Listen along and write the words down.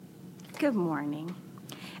Good morning.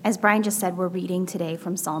 As Brian just said, we're reading today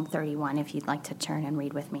from Psalm 31, if you'd like to turn and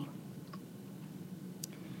read with me.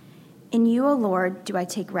 In you, O Lord, do I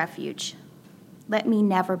take refuge. Let me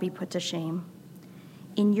never be put to shame.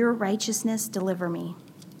 In your righteousness, deliver me.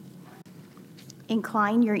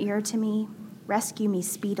 Incline your ear to me, rescue me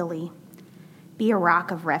speedily. Be a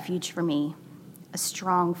rock of refuge for me, a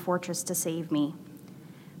strong fortress to save me.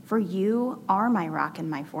 For you are my rock and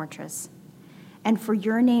my fortress. And for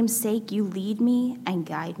your name's sake, you lead me and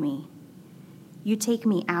guide me. You take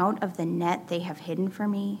me out of the net they have hidden for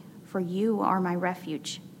me, for you are my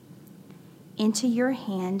refuge. Into your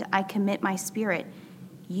hand I commit my spirit.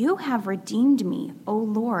 You have redeemed me, O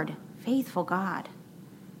Lord, faithful God.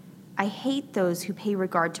 I hate those who pay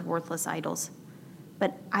regard to worthless idols,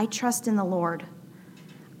 but I trust in the Lord.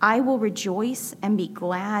 I will rejoice and be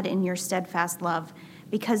glad in your steadfast love,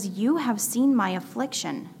 because you have seen my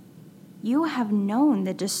affliction. You have known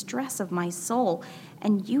the distress of my soul,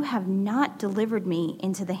 and you have not delivered me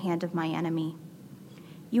into the hand of my enemy.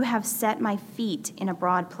 You have set my feet in a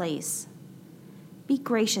broad place. Be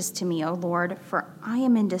gracious to me, O Lord, for I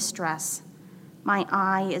am in distress. My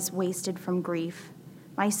eye is wasted from grief,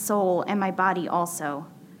 my soul and my body also.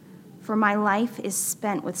 For my life is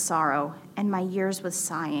spent with sorrow, and my years with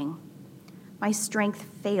sighing. My strength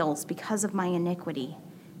fails because of my iniquity,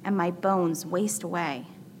 and my bones waste away.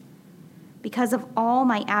 Because of all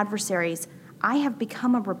my adversaries, I have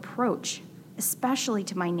become a reproach, especially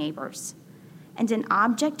to my neighbors, and an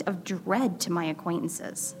object of dread to my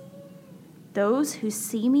acquaintances. Those who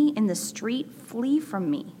see me in the street flee from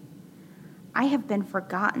me. I have been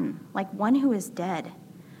forgotten, like one who is dead.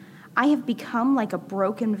 I have become like a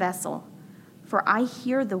broken vessel, for I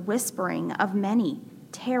hear the whispering of many,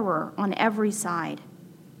 terror on every side.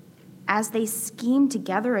 As they scheme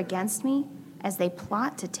together against me, as they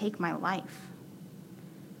plot to take my life.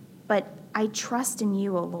 But I trust in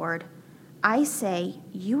you, O Lord. I say,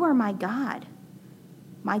 you are my God.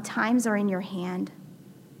 My times are in your hand.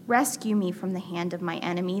 Rescue me from the hand of my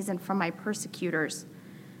enemies and from my persecutors.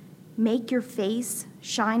 Make your face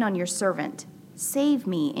shine on your servant. Save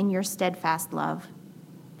me in your steadfast love.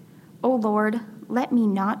 O Lord, let me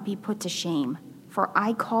not be put to shame, for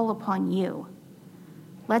I call upon you.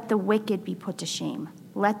 Let the wicked be put to shame.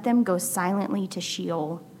 Let them go silently to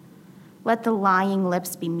Sheol. Let the lying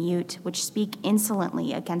lips be mute, which speak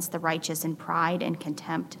insolently against the righteous in pride and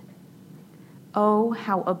contempt. Oh,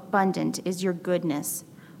 how abundant is your goodness,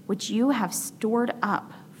 which you have stored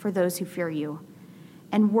up for those who fear you,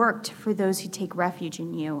 and worked for those who take refuge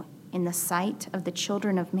in you, in the sight of the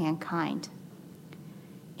children of mankind.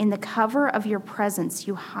 In the cover of your presence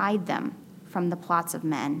you hide them from the plots of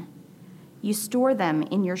men. You store them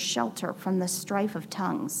in your shelter from the strife of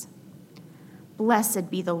tongues. Blessed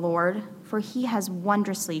be the Lord, for he has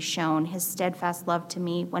wondrously shown his steadfast love to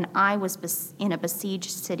me when I was in a besieged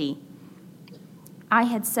city. I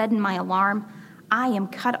had said in my alarm, I am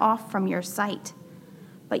cut off from your sight.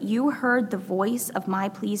 But you heard the voice of my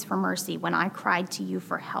pleas for mercy when I cried to you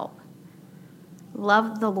for help.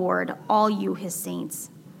 Love the Lord, all you his saints.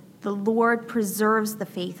 The Lord preserves the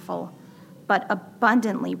faithful, but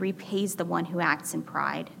abundantly repays the one who acts in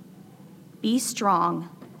pride. Be strong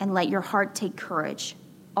and let your heart take courage,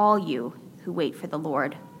 all you who wait for the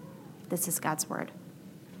Lord. This is God's word.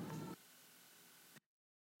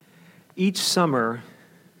 Each summer,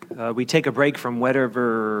 we take a break from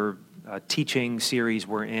whatever teaching series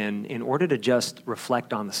we're in order to just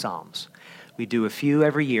reflect on the Psalms. We do a few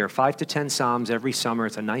every year, 5 to 10 Psalms every summer.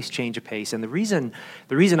 It's a nice change of pace. And the reason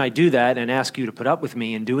I do that and ask you to put up with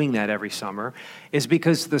me in doing that every summer is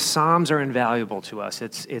because the Psalms are invaluable to us.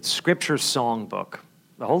 It's Scripture's songbook.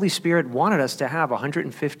 The Holy Spirit wanted us to have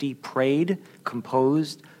 150 prayed,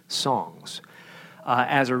 composed songs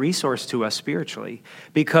as a resource to us spiritually,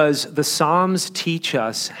 because the Psalms teach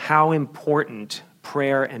us how important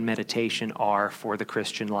prayer and meditation are for the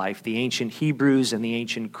Christian life. The ancient Hebrews and the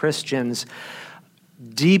ancient Christians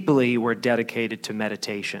deeply were dedicated to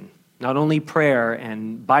meditation. Not only prayer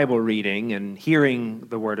and Bible reading and hearing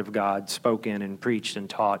the Word of God spoken and preached and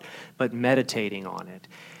taught, but meditating on it.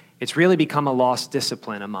 It's really become a lost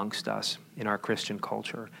discipline amongst us in our Christian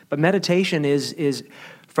culture. But meditation is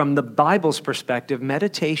from the Bible's perspective,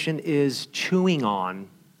 meditation is chewing on,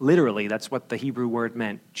 literally, that's what the Hebrew word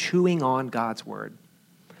meant, chewing on God's word.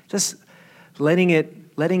 Just letting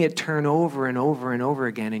it turn over and over and over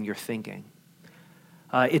again in your thinking.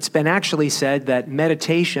 It's been actually said that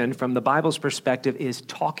meditation, from the Bible's perspective, is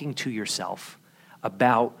talking to yourself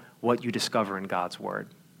about what you discover in God's word.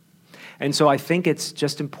 And so I think it's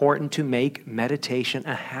just important to make meditation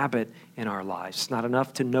a habit in our lives. It's not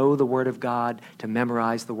enough to know the Word of God, to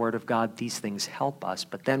memorize the Word of God. These things help us.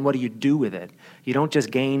 But then what do you do with it? You don't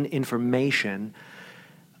just gain information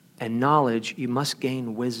and knowledge. You must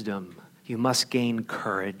gain wisdom. You must gain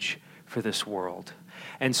courage for this world.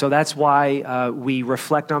 And so that's why we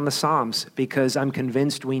reflect on the Psalms, because I'm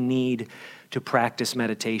convinced we need to practice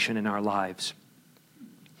meditation in our lives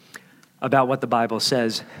about what the Bible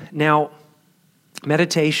says. Now,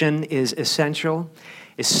 meditation is essential,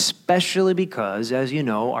 especially because, as you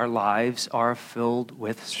know, our lives are filled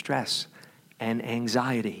with stress and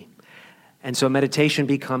anxiety. And so meditation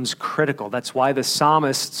becomes critical. That's why the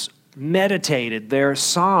psalmists meditated. Their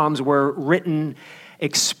psalms were written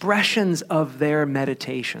expressions of their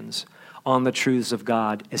meditations on the truths of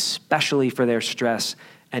God, especially for their stress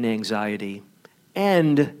and anxiety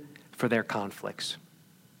and for their conflicts.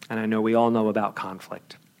 And I know we all know about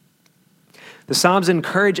conflict. The Psalms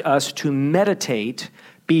encourage us to meditate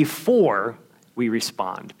before we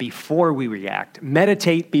respond, before we react.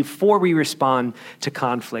 Meditate before we respond to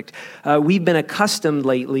conflict. We've been accustomed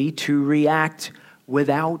lately to react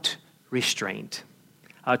without restraint,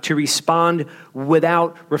 to respond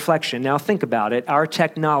without reflection. Now think about it. Our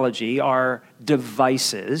technology, our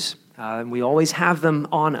devices, we always have them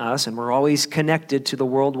on us, and we're always connected to the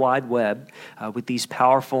World Wide Web with these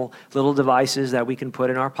powerful little devices that we can put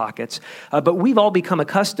in our pockets. But we've all become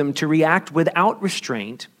accustomed to react without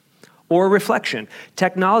restraint or reflection.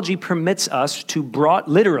 Technology permits us to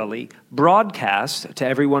literally broadcast to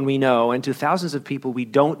everyone we know and to thousands of people we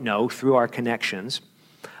don't know through our connections,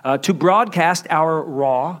 to broadcast our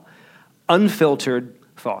raw, unfiltered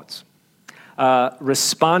thoughts,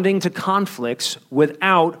 responding to conflicts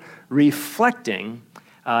without reflecting,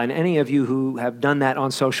 and any of you who have done that on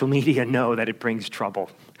social media know that it brings trouble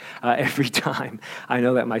every time. I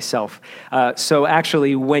know that myself. So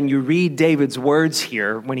actually, when you read David's words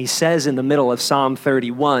here, when he says in the middle of Psalm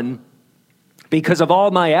 31, because of all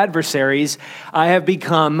my adversaries, I have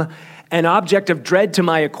become an object of dread to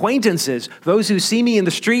my acquaintances. Those who see me in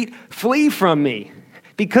the street flee from me.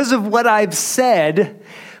 Because of what I've said,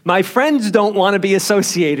 my friends don't want to be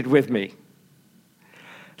associated with me.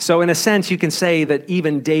 So in a sense, you can say that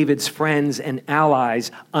even David's friends and allies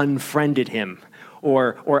unfriended him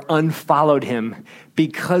or unfollowed him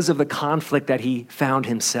because of the conflict that he found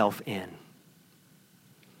himself in.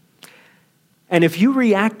 And if you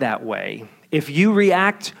react that way, if you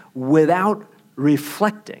react without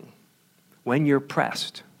reflecting when you're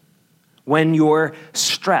pressed, when you're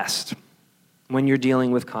stressed, when you're dealing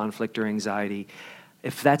with conflict or anxiety,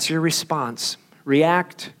 if that's your response,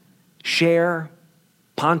 react, share,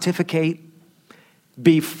 pontificate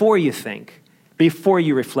before you think, before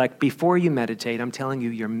you reflect, before you meditate. I'm telling you,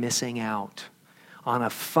 you're missing out on a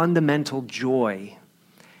fundamental joy,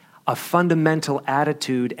 a fundamental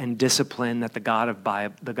attitude and discipline that the God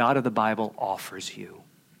of the Bible offers you.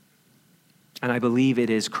 And I believe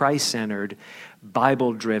it is Christ-centered,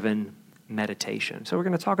 Bible-driven meditation. So we're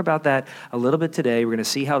going to talk about that a little bit today. We're going to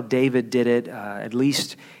see how David did it, at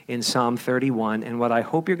least in Psalm 31. And what I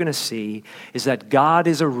hope you're going to see is that God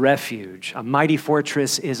is a refuge. A mighty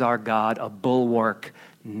fortress is our God, a bulwark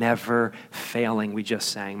never failing. We just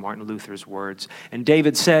sang Martin Luther's words. And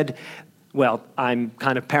David said, well, I'm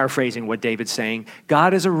kind of paraphrasing what David's saying,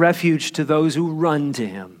 God is a refuge to those who run to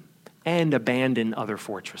him and abandon other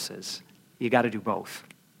fortresses. You got to do both.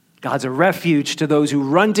 God's a refuge to those who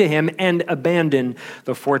run to him and abandon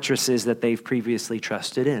the fortresses that they've previously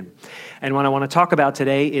trusted in. And what I want to talk about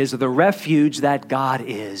today is the refuge that God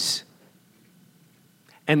is.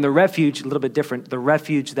 And the refuge, a little bit different, the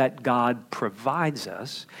refuge that God provides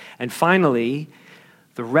us. And finally,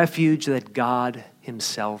 the refuge that God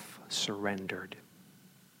himself surrendered.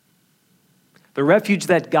 The refuge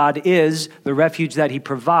that God is, the refuge that he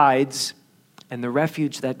provides, and the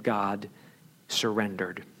refuge that God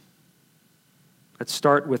surrendered. Let's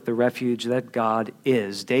start with the refuge that God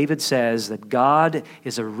is. David says that God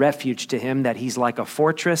is a refuge to him, that he's like a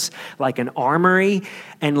fortress, like an armory,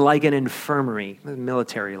 and like an infirmary,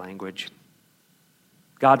 military language.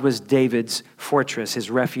 God was David's fortress,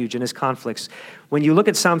 his refuge in his conflicts. When you look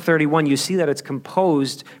at Psalm 31, you see that it's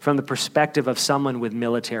composed from the perspective of someone with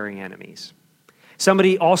military enemies.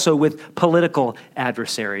 Somebody also with political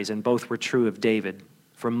adversaries, and both were true of David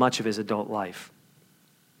for much of his adult life.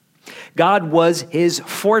 God was his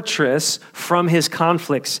fortress from his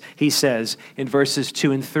conflicts, he says in verses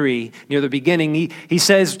 2 and 3. Near the beginning, he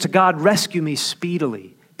says to God, rescue me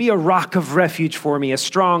speedily. Be a rock of refuge for me, a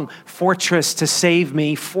strong fortress to save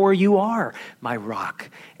me, for you are my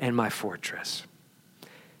rock and my fortress.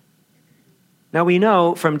 Now we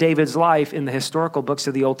know from David's life in the historical books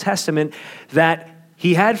of the Old Testament that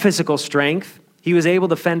he had physical strength. He was able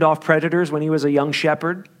to fend off predators when he was a young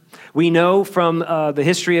shepherd. We know from the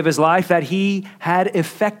history of his life that he had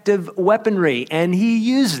effective weaponry, and he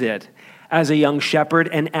used it as a young shepherd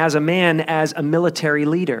and as a man, as a military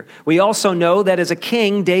leader. We also know that as a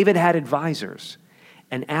king, David had advisors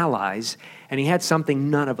and allies, and he had something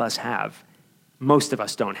none of us have. Most of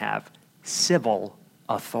us don't have: civil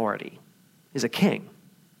authority. He's a king.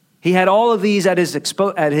 He had all of these at his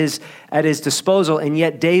disposal, and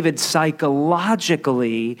yet David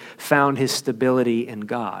psychologically found his stability in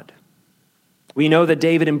God. We know that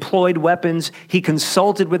David employed weapons, he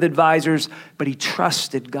consulted with advisors, but he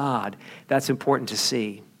trusted God. That's important to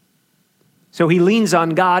see. So he leans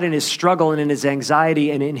on God in his struggle and in his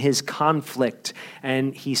anxiety and in his conflict.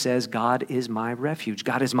 And he says, God is my refuge.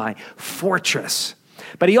 God is my fortress.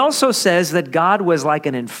 But he also says that God was like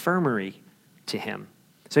an infirmary to him.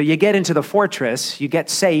 So you get into the fortress, you get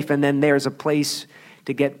safe, and then there's a place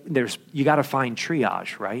to you got to find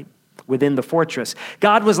triage, right? Within the fortress.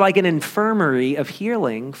 God was like an infirmary of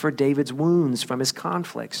healing for David's wounds from his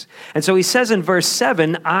conflicts. And so he says in verse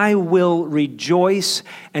 7, I will rejoice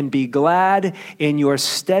and be glad in your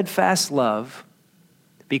steadfast love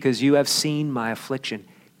because you have seen my affliction.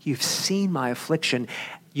 You've seen my affliction.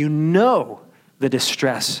 You know the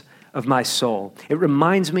distress of my soul. It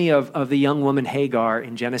reminds me of the young woman Hagar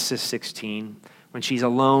in Genesis 16 when she's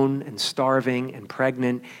alone and starving and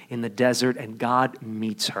pregnant in the desert, and God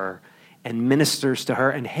meets her and ministers to her.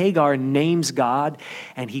 And Hagar names God,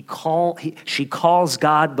 and she calls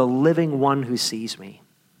God the living one who sees me.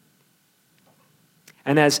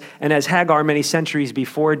 And as Hagar many centuries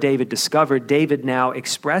before David discovered, David now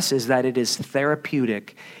expresses that it is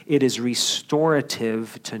therapeutic, it is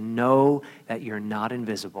restorative to know that you're not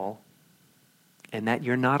invisible and that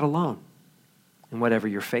you're not alone in whatever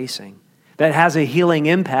you're facing. That has a healing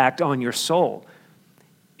impact on your soul.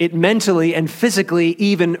 It mentally and physically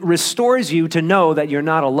even restores you to know that you're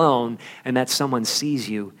not alone and that someone sees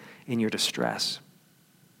you in your distress.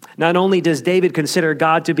 Not only does David consider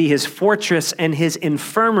God to be his fortress and his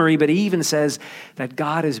infirmary, but he even says that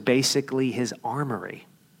God is basically his armory.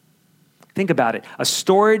 Think about it, a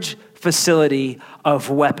storage facility of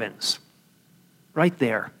weapons right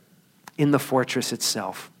there in the fortress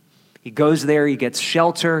itself. He goes there, he gets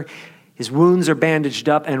shelter, his wounds are bandaged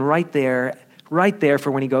up, and right there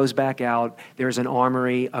for when he goes back out, there's an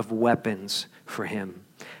armory of weapons for him.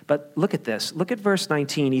 But look at this. Look at verse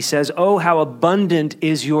 19. He says, oh, how abundant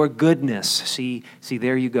is your goodness. See,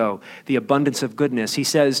 there you go. The abundance of goodness. He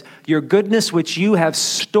says, your goodness which you have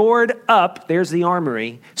stored up, there's the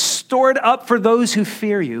armory, stored up for those who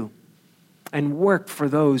fear you and work for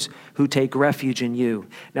those who take refuge in you.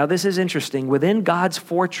 Now, this is interesting. Within God's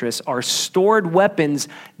fortress are stored weapons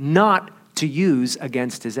not to use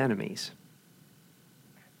against his enemies.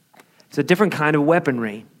 It's a different kind of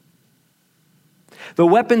weaponry. The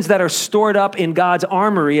weapons that are stored up in God's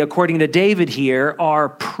armory, according to David here, are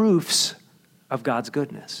proofs of God's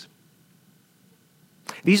goodness.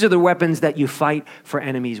 These are the weapons that you fight for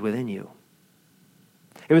enemies within you.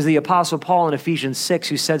 It was the Apostle Paul in Ephesians 6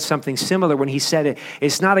 who said something similar when he said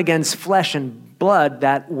it's not against flesh and blood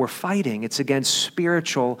that we're fighting. It's against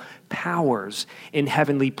spiritual powers in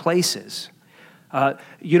heavenly places.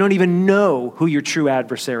 You don't even know who your true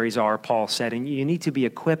adversaries are, Paul said, and you need to be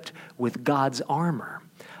equipped with God's armor.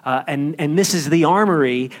 And this is the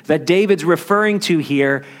armory that David's referring to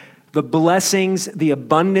here, the blessings, the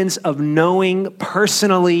abundance of knowing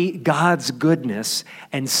personally God's goodness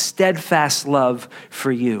and steadfast love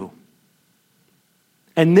for you.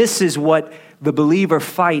 And this is what the believer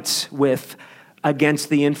fights with against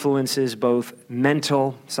the influences, both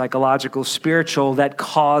mental, psychological, spiritual, that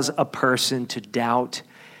cause a person to doubt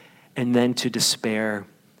and then to despair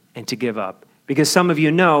and to give up. Because some of you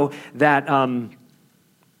know that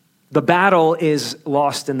the battle is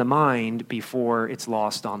lost in the mind before it's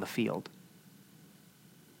lost on the field.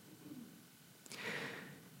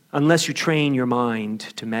 Unless you train your mind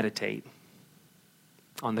to meditate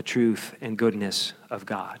on the truth and goodness of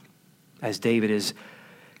God, as David is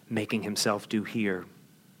making himself do here.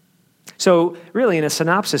 So really, in a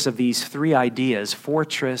synopsis of these three ideas,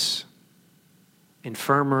 fortress,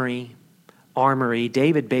 infirmary, armory,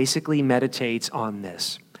 David basically meditates on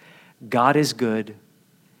this. God is good,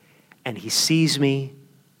 and he sees me,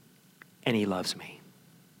 and he loves me.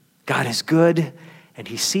 God is good, and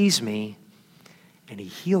he sees me, and he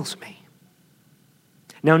heals me.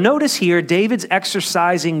 Now notice here, David's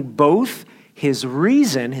exercising both his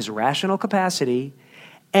reason, his rational capacity,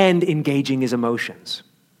 and engaging his emotions.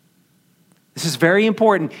 This is very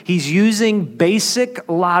important. He's using basic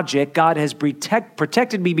logic. God has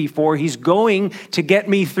protected me before. He's going to get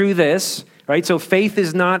me through this, right? So faith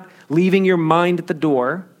is not leaving your mind at the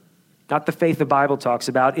door, not the faith the Bible talks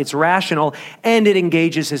about. It's rational, and it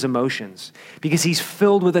engages his emotions because he's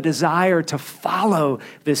filled with a desire to follow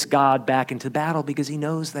this God back into battle because he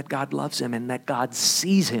knows that God loves him and that God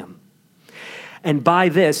sees him. And by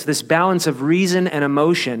this balance of reason and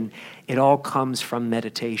emotion, it all comes from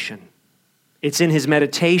meditation. It's in his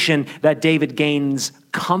meditation that David gains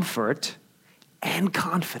comfort and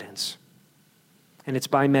confidence. And it's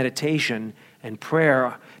by meditation and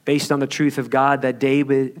prayer based on the truth of God that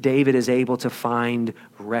David is able to find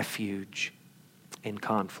refuge in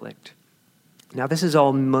conflict. Now, this is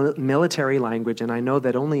all military language, and I know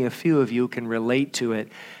that only a few of you can relate to it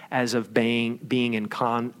as of being in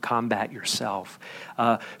combat yourself.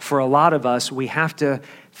 For a lot of us, we have to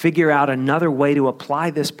figure out another way to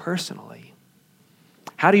apply this personally.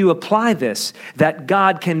 How do you apply this? That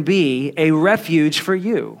God can be a refuge for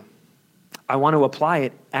you. I want to apply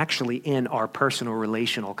it actually in our personal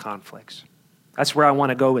relational conflicts. That's where I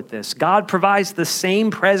want to go with this. God provides the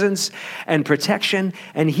same presence and protection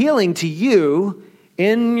and healing to you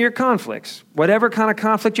in your conflicts. Whatever kind of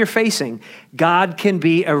conflict you're facing, God can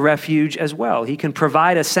be a refuge as well. He can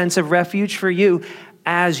provide a sense of refuge for you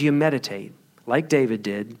as you meditate, like David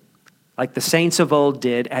did, like the saints of old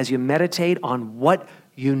did, as you meditate on what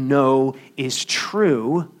you know is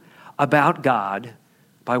true about God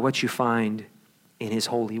by what you find in his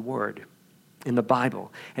holy word, in the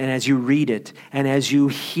Bible. And as you read it, and as you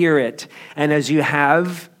hear it, and as you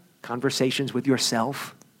have conversations with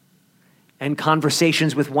yourself and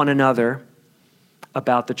conversations with one another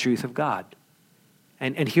about the truth of God.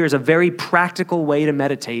 And here's a very practical way to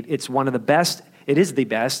meditate. It's one of the best, it is the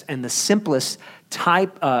best and the simplest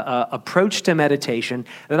type approach to meditation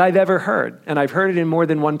that I've ever heard. And I've heard it in more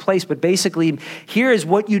than one place. But basically, here is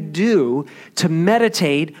what you do to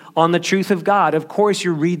meditate on the truth of God. Of course,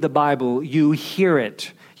 you read the Bible. You hear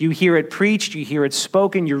it. You hear it preached. You hear it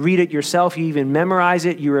spoken. You read it yourself. You even memorize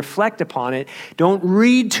it. You reflect upon it. Don't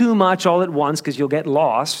read too much all at once because you'll get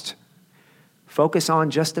lost. Focus on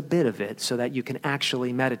just a bit of it so that you can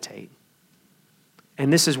actually meditate.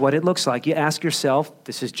 And this is what it looks like. You ask yourself,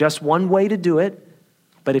 this is just one way to do it,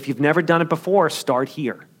 but if you've never done it before, start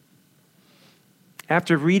here.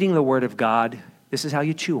 After reading the Word of God, this is how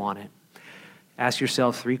you chew on it. Ask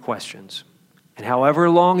yourself 3 questions. And however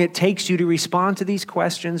long it takes you to respond to these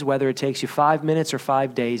questions, whether it takes you 5 minutes or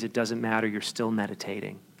 5 days, it doesn't matter. You're still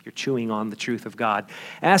meditating. You're chewing on the truth of God.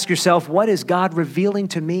 Ask yourself, what is God revealing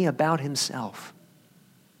to me about himself?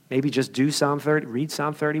 Maybe just do Psalm 30, read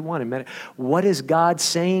Psalm 31 and meditate. What is God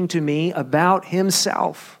saying to me about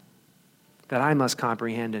himself that I must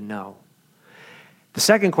comprehend and know? The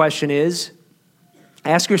second question is,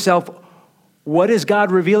 ask yourself, what is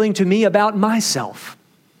God revealing to me about myself?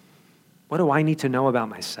 What do I need to know about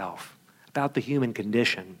myself, about the human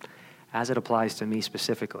condition as it applies to me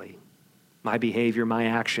specifically? My behavior, my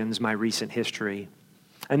actions, my recent history.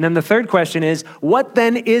 And then the third question is, what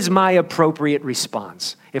then is my appropriate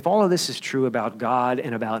response? If all of this is true about God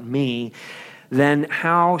and about me, then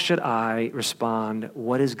how should I respond?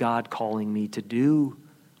 What is God calling me to do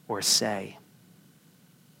or say?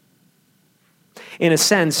 In a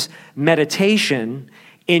sense, meditation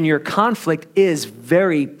in your conflict is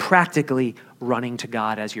very practically running to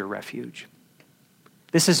God as your refuge.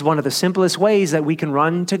 This is one of the simplest ways that we can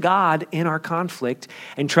run to God in our conflict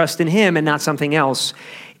and trust in him and not something else,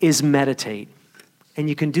 is meditate. And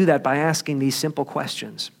you can do that by asking these simple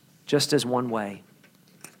questions, just as one way.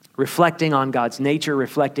 Reflecting on God's nature,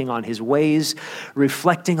 reflecting on his ways,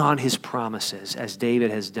 reflecting on his promises, as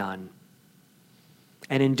David has done.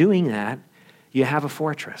 And in doing that, you have a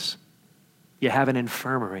fortress. You have an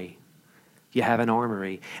infirmary. You have an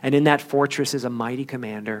armory. And in that fortress is a mighty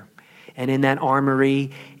commander. And in that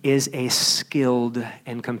armory is a skilled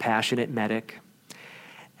and compassionate medic.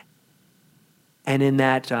 And in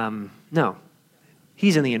that,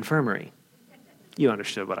 he's in the infirmary. You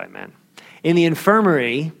understood what I meant. In the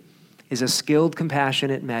infirmary is a skilled,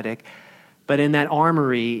 compassionate medic. But in that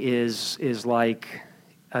armory is like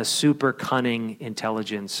a super cunning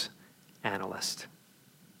intelligence analyst.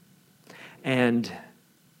 And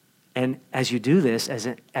as you do this, as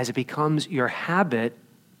it becomes your habit,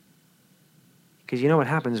 because you know what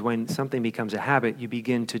happens when something becomes a habit, you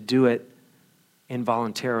begin to do it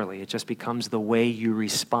involuntarily. It just becomes the way you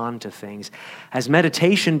respond to things. As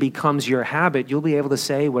meditation becomes your habit, you'll be able to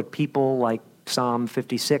say what people like Psalm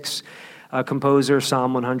 56, composer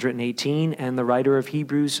Psalm 118, and the writer of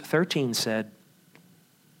Hebrews 13 said,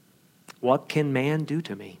 "What can man do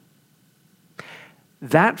to me?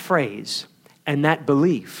 That phrase and that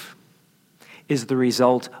belief is the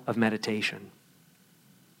result of meditation.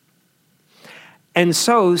 And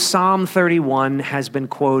so Psalm 31 has been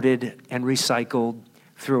quoted and recycled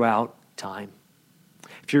throughout time.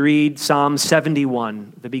 If you read Psalm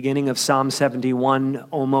 71, the beginning of Psalm 71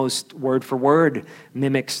 almost word for word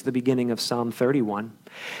mimics the beginning of Psalm 31.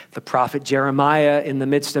 The prophet Jeremiah, in the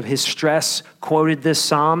midst of his stress, quoted this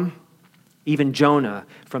psalm. Even Jonah,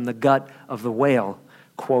 from the gut of the whale,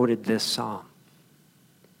 quoted this psalm.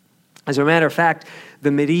 As a matter of fact,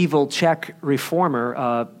 the medieval Czech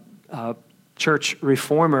reformer, church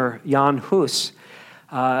reformer Jan Hus,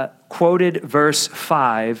 quoted verse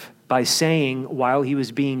 5 by saying, while he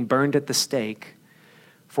was being burned at the stake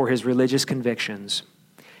for his religious convictions,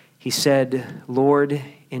 he said, "Lord,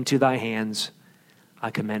 into thy hands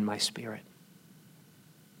I commend my spirit."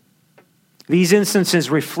 These instances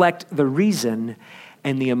reflect the reason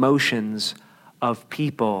and the emotions of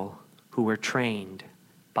people who were trained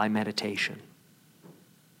by meditation.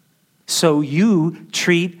 So you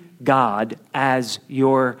treat God as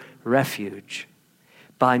your refuge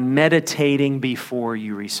by meditating before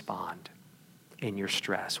you respond in your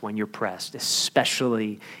stress, when you're pressed,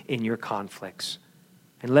 especially in your conflicts.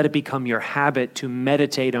 And let it become your habit to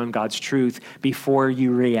meditate on God's truth before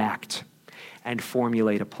you react and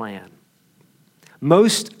formulate a plan.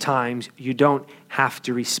 Most times, you don't have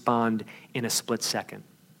to respond in a split second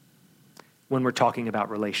when we're talking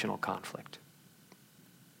about relational conflict.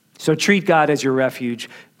 So treat God as your refuge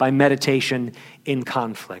by meditation in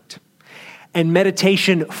conflict. And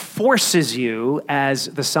meditation forces you, as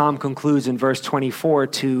the psalm concludes in verse 24,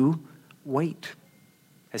 to wait.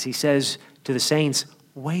 As he says to the saints,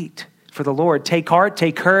 wait for the Lord. Take heart,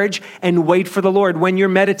 take courage, and wait for the Lord. When you're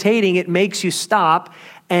meditating, it makes you stop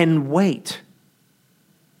and wait.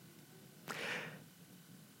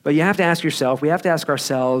 But you have to ask yourself, we have to ask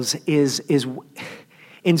ourselves, is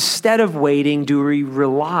instead of waiting, do we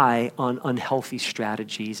rely on unhealthy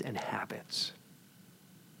strategies and habits?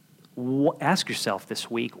 Ask yourself this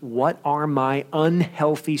week, what are my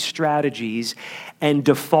unhealthy strategies and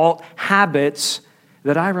default habits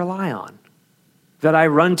that I rely on, that I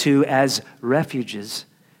run to as refuges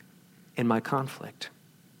in my conflict?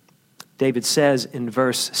 David says in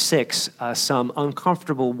verse 6, some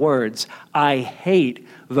uncomfortable words. I hate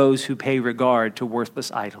those who pay regard to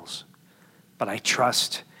worthless idols, but I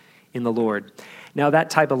trust in the Lord. Now,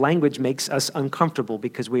 that type of language makes us uncomfortable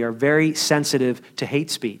because we are very sensitive to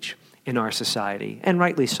hate speech in our society, and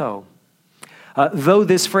rightly so. Though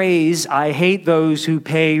this phrase, I hate those who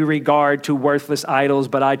pay regard to worthless idols,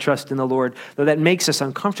 but I trust in the Lord, though that makes us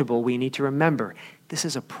uncomfortable, we need to remember this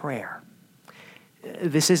is a prayer.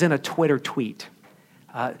 This isn't a Twitter tweet.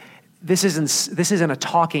 This isn't a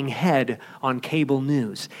talking head on cable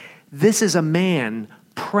news. This is a man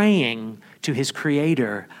praying to his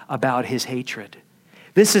Creator about his hatred.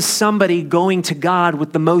 This is somebody going to God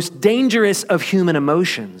with the most dangerous of human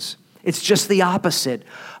emotions. It's just the opposite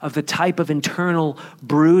of the type of internal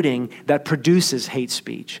brooding that produces hate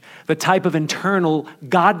speech, the type of internal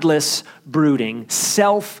godless brooding,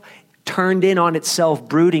 turned in on itself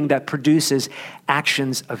brooding that produces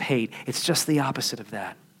actions of hate. It's just the opposite of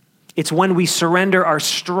that. It's when we surrender our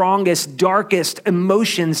strongest, darkest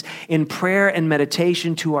emotions in prayer and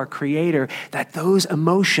meditation to our Creator that those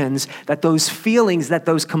emotions, that those feelings, that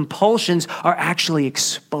those compulsions are actually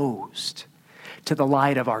exposed to the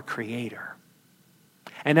light of our Creator.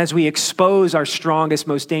 And as we expose our strongest,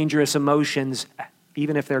 most dangerous emotions,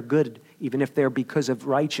 even if they're good, even if they're because of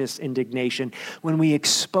righteous indignation, when we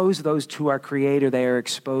expose those to our Creator, they are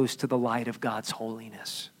exposed to the light of God's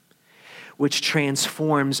holiness, which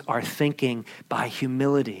transforms our thinking by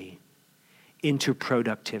humility into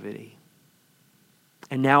productivity.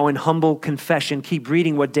 And now in humble confession, keep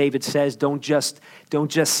reading what David says. Don't just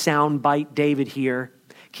soundbite David here.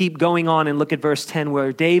 Keep going on and look at verse 10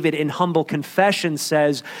 where David in humble confession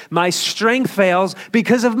says, my strength fails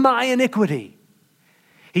because of my iniquity.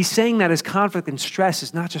 He's saying that his conflict and stress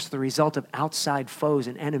is not just the result of outside foes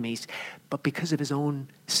and enemies, but because of his own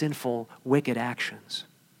sinful, wicked actions.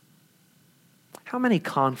 How many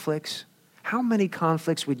conflicts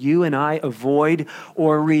would you and I avoid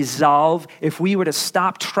or resolve if we were to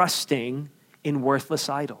stop trusting in worthless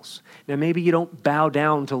idols? Now, maybe you don't bow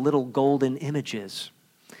down to little golden images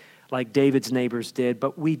like David's neighbors did,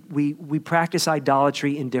 but we practice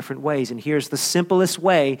idolatry in different ways. And here's the simplest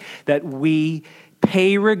way that we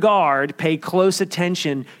pay close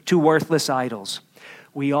attention to worthless idols.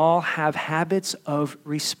 We all have habits of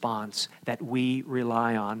response that we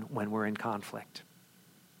rely on when we're in conflict.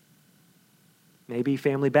 maybe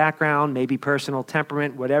family background, maybe personal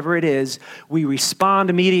temperament, whatever it is, we respond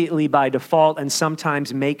immediately by default and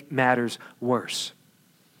sometimes make matters worse.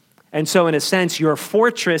 And so in a sense, your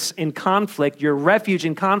fortress in conflict, your refuge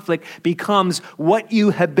in conflict becomes what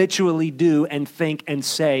you habitually do and think and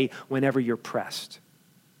say whenever you're pressed.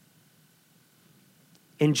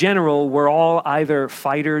 In general, we're all either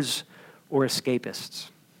fighters or escapists.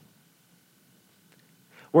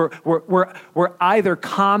 We're either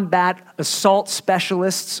combat assault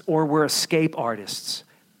specialists or we're escape artists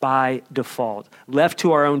by default, left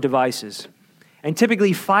to our own devices. And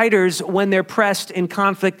typically fighters, when they're pressed in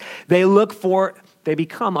conflict, they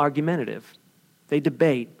become argumentative. They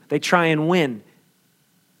debate. They try and win.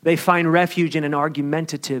 They find refuge in an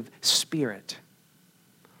argumentative spirit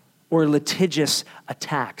or litigious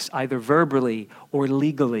attacks, either verbally or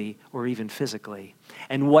legally or even physically.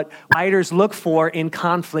 And what fighters look for in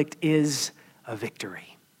conflict is a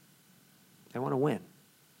victory. They want to win.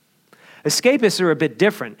 Escapists are a bit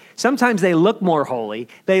different. Sometimes they look more holy,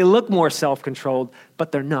 they look more self-controlled,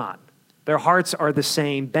 but they're not. Their hearts are the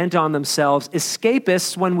same, bent on themselves.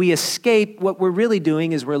 Escapists, when we escape, what we're really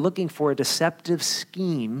doing is we're looking for a deceptive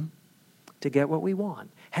scheme to get what we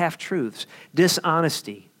want. Half-truths,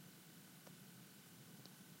 dishonesty,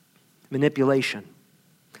 manipulation,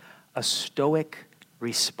 a stoic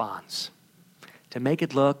response to make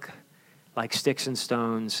it look like sticks and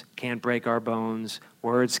stones can't break our bones,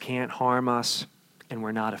 words can't harm us, and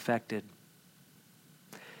we're not affected.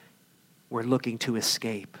 We're looking to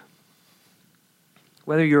escape.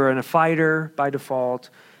 Whether you're a fighter by default,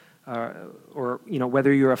 or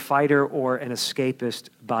whether you're a fighter or an escapist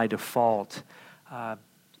by default,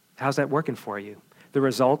 how's that working for you? The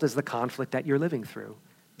result is the conflict that you're living through.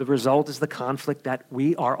 The result is the conflict that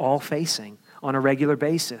we are all facing on a regular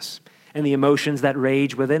basis. And the emotions that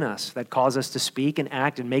rage within us, that cause us to speak and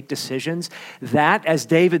act and make decisions, that, as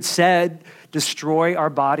David said, destroy our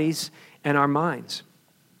bodies and our minds.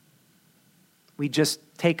 We just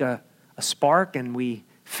take a spark and we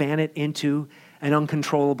fan it into an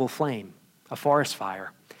uncontrollable flame, a forest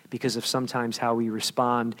fire, because of sometimes how we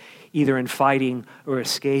respond, either in fighting or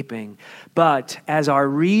escaping. But as our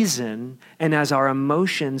reason and as our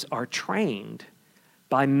emotions are trained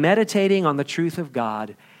by meditating on the truth of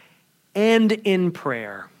God and in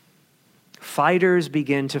prayer, fighters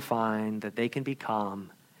begin to find that they can be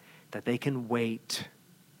calm, that they can wait,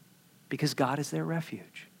 because God is their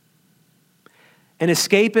refuge. And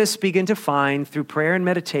escapists begin to find through prayer and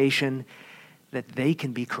meditation that they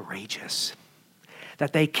can be courageous,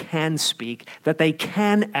 that they can speak, that they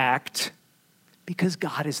can act, because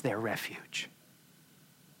God is their refuge.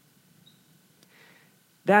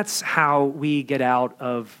 That's how we get out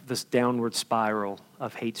of this downward spiral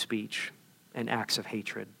of hate speech and acts of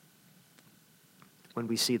hatred when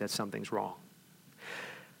we see that something's wrong.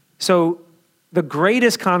 So the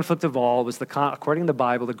greatest conflict of all was, according to the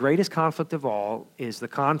Bible, the greatest conflict of all is the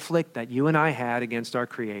conflict that you and I had against our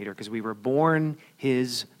Creator, because we were born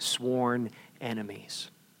His sworn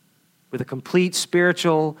enemies with a complete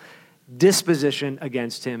spiritual disposition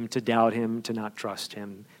against Him, to doubt Him, to not trust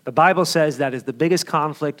Him. The Bible says that is the biggest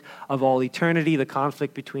conflict of all eternity, the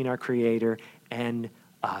conflict between our Creator and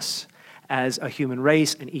us as a human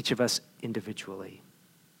race and each of us individually.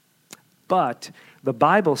 But the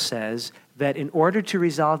Bible says that in order to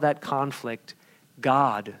resolve that conflict,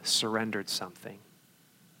 God surrendered something.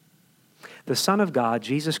 The Son of God,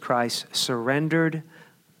 Jesus Christ, surrendered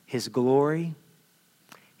His glory,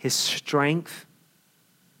 His strength,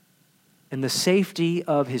 and the safety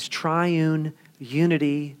of His triune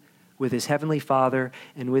unity with His Heavenly Father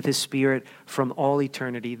and with His Spirit from all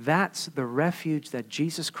eternity. That's the refuge that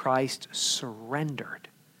Jesus Christ surrendered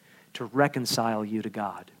to reconcile you to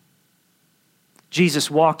God. Jesus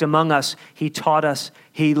walked among us, He taught us,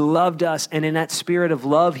 He loved us, and in that spirit of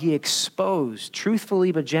love, He exposed,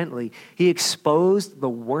 truthfully but gently, He exposed the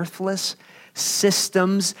worthless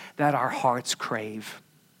systems that our hearts crave.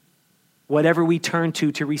 Whatever we turn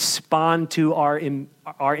to respond to our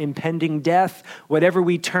impending death, whatever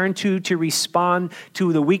we turn to respond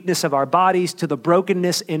to the weakness of our bodies, to the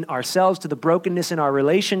brokenness in ourselves, to the brokenness in our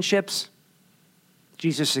relationships,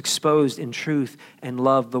 Jesus exposed in truth and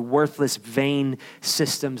love the worthless, vain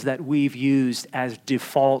systems that we've used as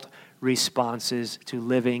default responses to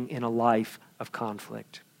living in a life of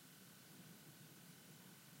conflict.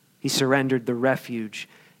 He surrendered the refuge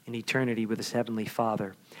in eternity with His Heavenly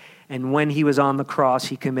Father. And when He was on the cross,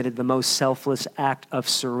 He committed the most selfless act of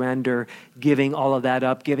surrender, giving all of that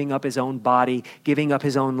up, giving up His own body, giving up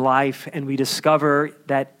His own life. And we discover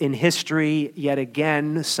that in history, yet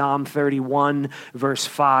again, Psalm 31, verse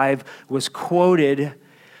 5, was quoted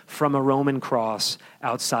from a Roman cross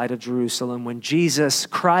outside of Jerusalem when Jesus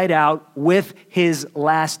cried out with his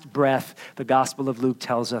last breath. The Gospel of Luke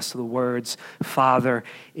tells us the words, "Father,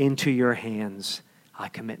 into your hands I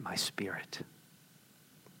commit my spirit."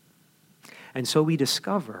 And so we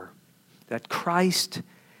discover that Christ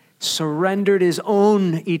surrendered his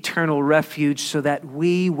own eternal refuge so that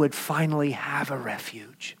we would finally have a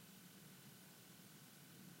refuge.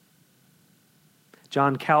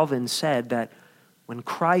 John Calvin said that when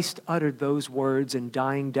Christ uttered those words in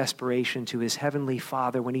dying desperation to his heavenly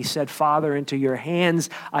Father, when he said, "Father, into your hands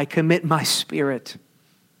I commit my spirit,"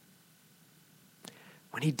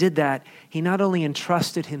 when he did that, he not only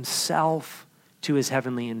entrusted himself to his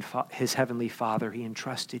heavenly Father, he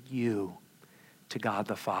entrusted you to God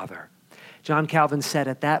the Father. John Calvin said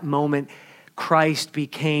at that moment, Christ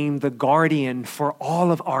became the guardian for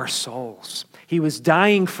all of our souls. He was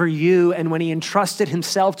dying for you, and when he entrusted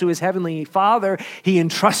himself to his heavenly Father, he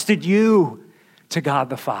entrusted you to God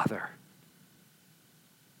the Father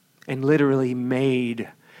and literally made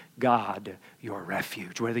God your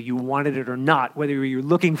refuge. Whether you wanted it or not, whether you're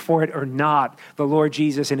looking for it or not, the Lord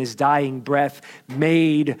Jesus in his dying breath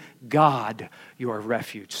made God your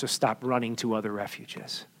refuge. So stop running to other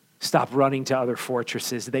refuges. Stop running to other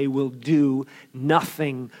fortresses. They will do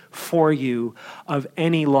nothing for you of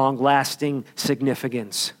any long-lasting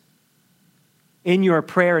significance. In your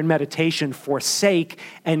prayer and meditation, forsake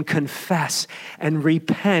and confess and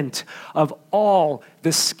repent of all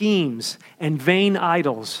the schemes and vain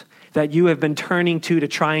idols that you have been turning to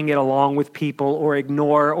try and get along with people or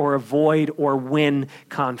ignore or avoid or win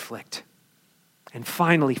conflict. And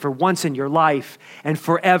finally, for once in your life and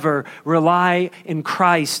forever, rely in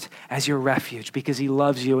Christ as your refuge because he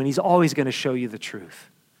loves you and he's always going to show you the truth.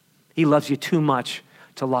 He loves you too much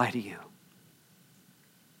to lie to you.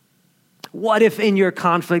 What if in your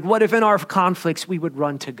conflict, what if in our conflicts we would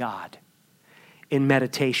run to God in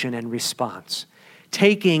meditation and response?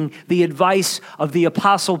 Taking the advice of the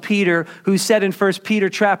Apostle Peter, who said in 1 Peter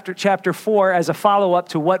chapter 4, as a follow-up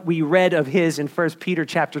to what we read of his in 1 Peter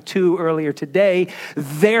chapter 2 earlier today,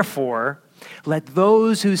 "Therefore, let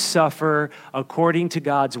those who suffer according to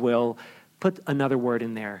God's will," put another word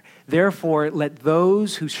in there, "Therefore, let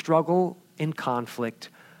those who struggle in conflict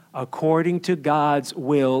according to God's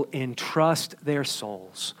will entrust their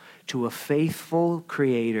souls to a faithful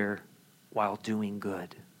Creator while doing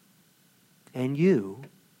good. And you,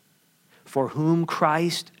 for whom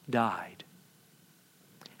Christ died,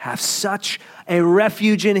 have such a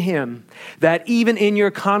refuge in him that even in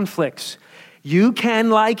your conflicts, you can,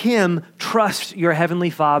 like him, trust your heavenly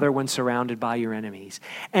Father when surrounded by your enemies.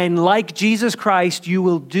 And like Jesus Christ, you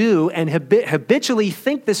will do and habitually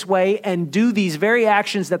think this way and do these very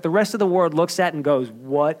actions that the rest of the world looks at and goes,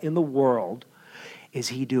 "What in the world is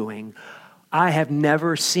he doing?" I have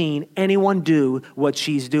never seen anyone do what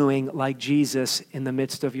she's doing like Jesus in the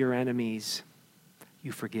midst of your enemies.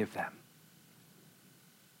 You forgive them.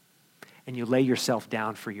 And you lay yourself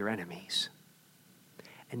down for your enemies.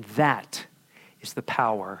 And that is the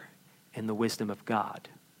power and the wisdom of God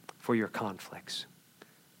for your conflicts.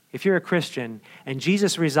 If you're a Christian and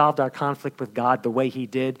Jesus resolved our conflict with God the way he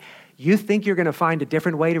did, you think you're going to find a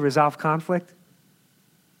different way to resolve conflict?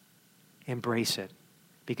 Embrace it.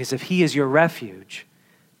 Because if he is your refuge,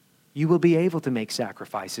 you will be able to make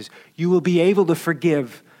sacrifices. You will be able to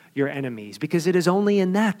forgive your enemies because it is only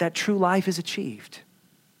in that true life is achieved.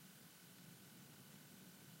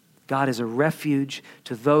 God is a refuge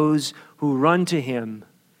to those who run to him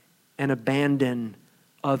and abandon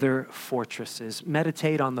other fortresses.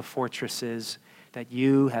 Meditate on the fortresses that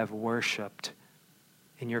you have worshiped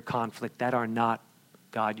in your conflict that are not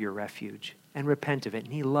God your refuge, and repent of it.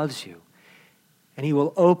 And he loves you. And he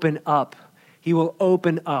will open up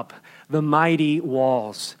the mighty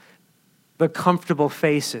walls, the comfortable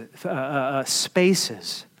spaces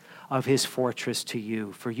of his fortress to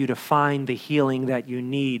you, for you to find the healing that you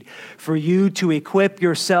need, for you to equip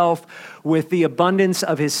yourself with the abundance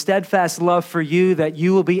of his steadfast love for you, that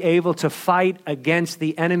you will be able to fight against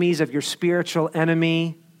the enemies of your spiritual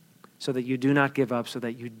enemy, so that you do not give up, so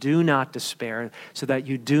that you do not despair, so that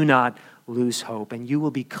you do not lose hope, and you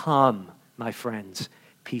will become, my friends,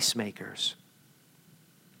 peacemakers.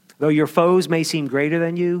 Though your foes may seem greater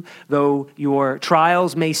than you, though your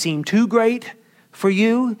trials may seem too great for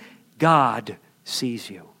you, God sees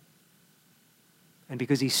you. And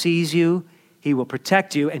because he sees you, he will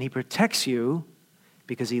protect you, and he protects you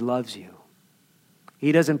because he loves you.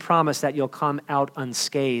 He doesn't promise that you'll come out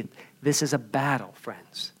unscathed. This is a battle,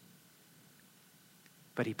 friends.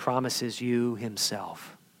 But he promises you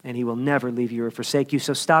himself. And he will never leave you or forsake you.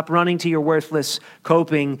 So stop running to your worthless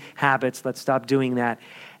coping habits. Let's stop doing that.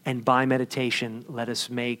 And by meditation, let us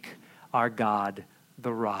make our God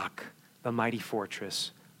the rock, the mighty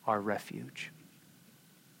fortress, our refuge.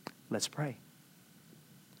 Let's pray.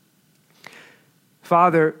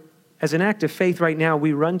 Father, as an act of faith right now,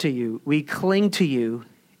 we run to you. We cling to you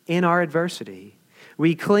in our adversity.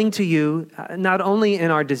 We cling to you not only in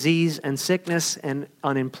our disease and sickness and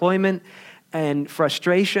unemployment and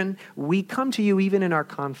frustration, we come to you even in our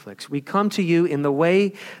conflicts. We come to you in the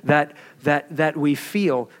way that we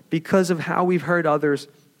feel because of how we've hurt others,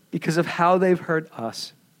 because of how they've hurt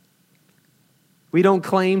us. We don't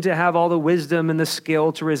claim to have all the wisdom and the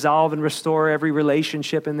skill to resolve and restore every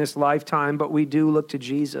relationship in this lifetime, but we do look to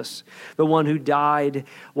Jesus, the one who died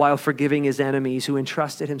while forgiving his enemies, who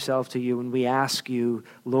entrusted himself to you. And we ask you,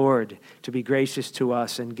 Lord, to be gracious to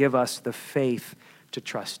us and give us the faith to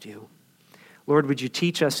trust you. Lord, would you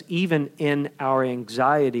teach us, even in our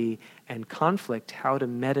anxiety and conflict, how to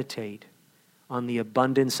meditate on the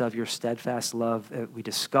abundance of your steadfast love that we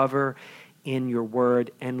discover in your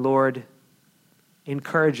word. And Lord,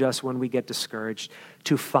 encourage us when we get discouraged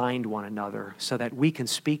to find one another so that we can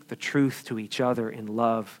speak the truth to each other in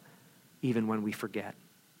love, even when we forget.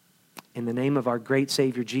 In the name of our great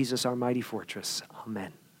Savior, Jesus, our mighty fortress,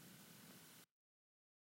 amen.